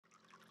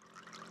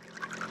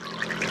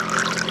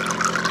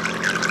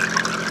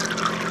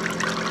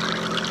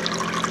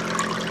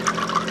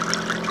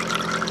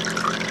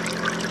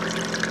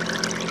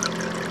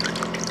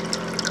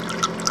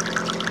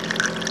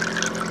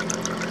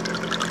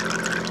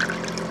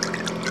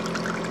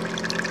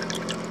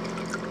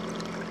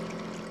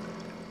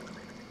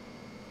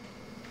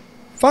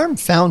Farm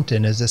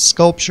Fountain is a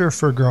sculpture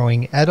for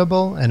growing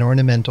edible and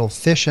ornamental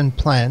fish and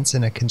plants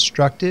in a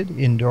constructed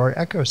indoor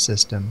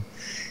ecosystem.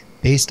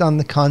 Based on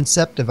the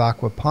concept of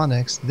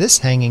aquaponics, this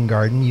hanging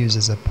garden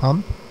uses a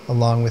pump,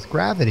 along with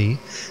gravity,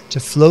 to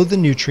flow the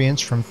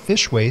nutrients from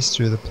fish waste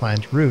through the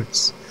plant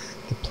roots.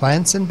 The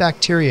plants and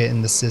bacteria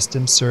in the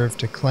system serve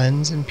to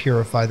cleanse and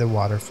purify the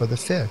water for the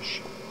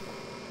fish.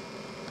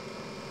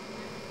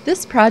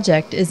 This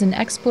project is an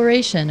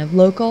exploration of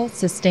local,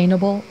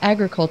 sustainable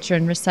agriculture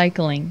and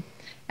recycling.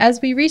 As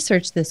we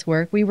researched this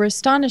work, we were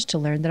astonished to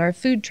learn that our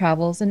food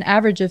travels an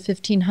average of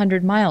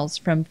 1,500 miles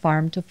from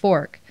farm to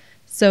fork.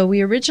 So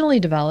we originally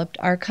developed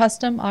our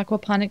custom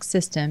aquaponics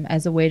system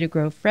as a way to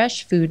grow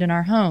fresh food in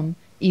our home,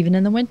 even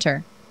in the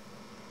winter.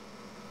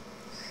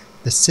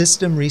 The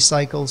system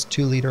recycles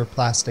 2-liter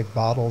plastic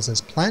bottles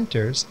as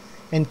planters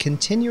and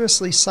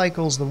continuously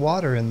cycles the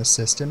water in the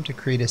system to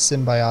create a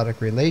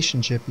symbiotic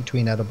relationship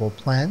between edible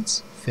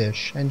plants,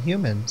 fish, and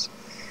humans.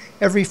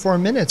 Every 4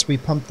 minutes we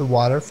pump the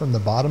water from the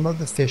bottom of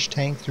the fish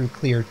tank through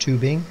clear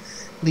tubing,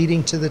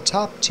 leading to the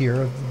top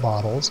tier of the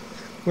bottles,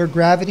 where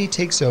gravity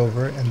takes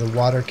over and the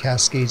water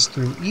cascades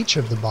through each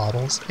of the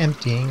bottles,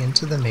 emptying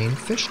into the main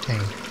fish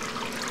tank.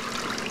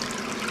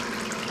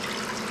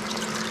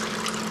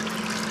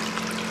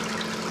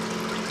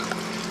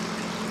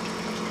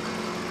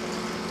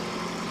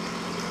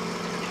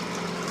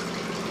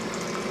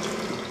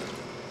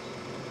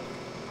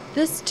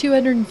 This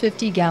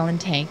 250-gallon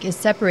tank is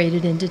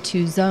separated into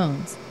 2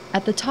 zones.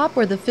 At the top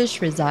where the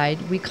fish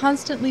reside, we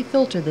constantly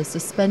filter the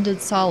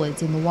suspended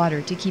solids in the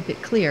water to keep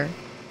it clear.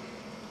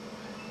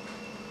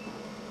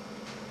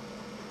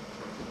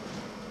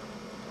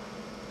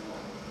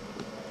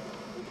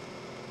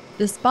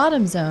 This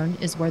bottom zone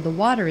is where the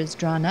water is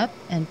drawn up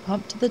and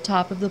pumped to the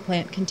top of the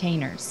plant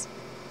containers.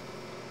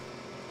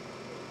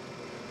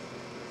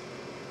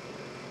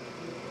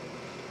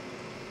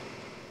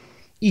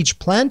 Each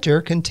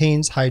planter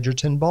contains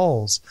hydroton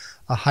balls,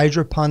 a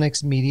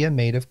hydroponics media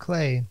made of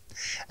clay.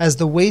 As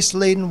the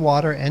waste-laden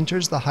water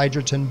enters the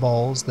hydroton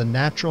balls, the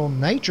natural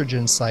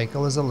nitrogen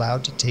cycle is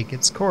allowed to take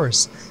its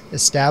course,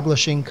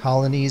 establishing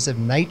colonies of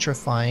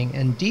nitrifying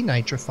and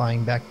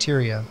denitrifying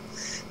bacteria.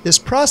 This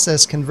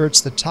process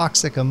converts the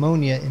toxic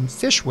ammonia in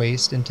fish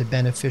waste into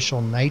beneficial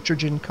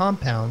nitrogen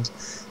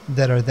compounds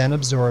that are then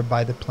absorbed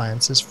by the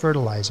plants as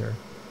fertilizer.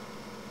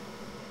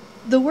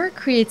 The work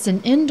creates an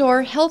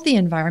indoor, healthy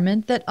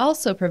environment that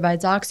also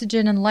provides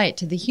oxygen and light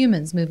to the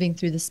humans moving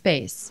through the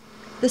space.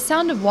 The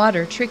sound of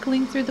water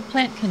trickling through the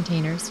plant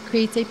containers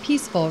creates a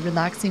peaceful,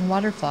 relaxing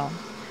waterfall.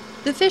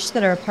 The fish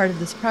that are a part of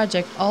this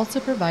project also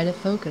provide a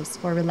focus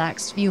for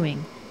relaxed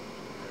viewing.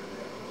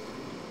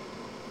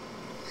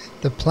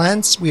 The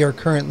plants we are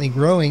currently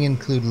growing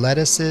include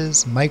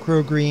lettuces,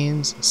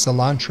 microgreens,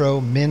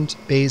 cilantro, mint,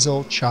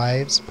 basil,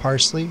 chives,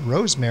 parsley,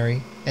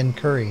 rosemary, and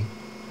curry.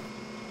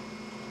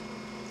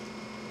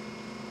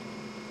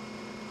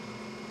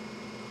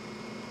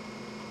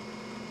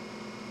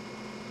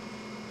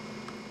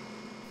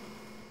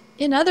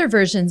 In other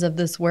versions of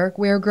this work,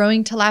 we are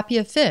growing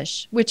tilapia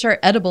fish, which are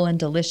edible and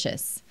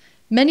delicious.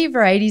 Many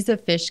varieties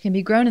of fish can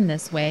be grown in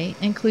this way,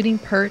 including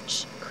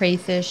perch,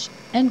 crayfish,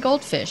 and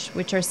goldfish,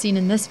 which are seen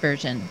in this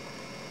version.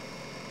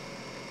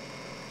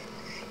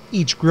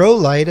 Each grow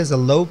light is a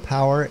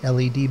low-power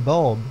LED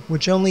bulb,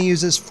 which only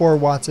uses 4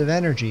 watts of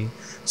energy,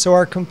 so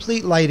our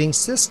complete lighting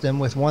system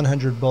with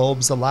 100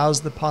 bulbs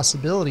allows the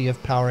possibility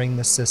of powering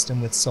the system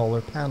with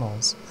solar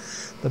panels.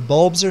 The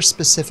bulbs are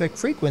specific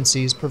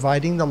frequencies,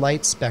 providing the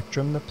light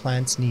spectrum the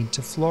plants need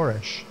to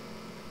flourish.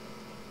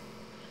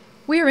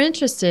 We are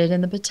interested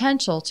in the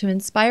potential to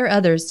inspire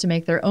others to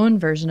make their own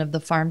version of the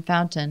farm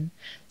fountain,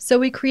 so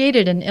we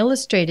created an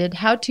illustrated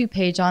how-to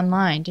page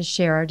online to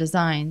share our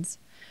designs.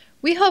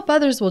 We hope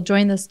others will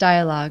join this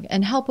dialogue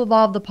and help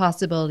evolve the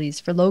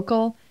possibilities for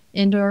local,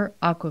 indoor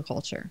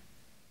aquaculture.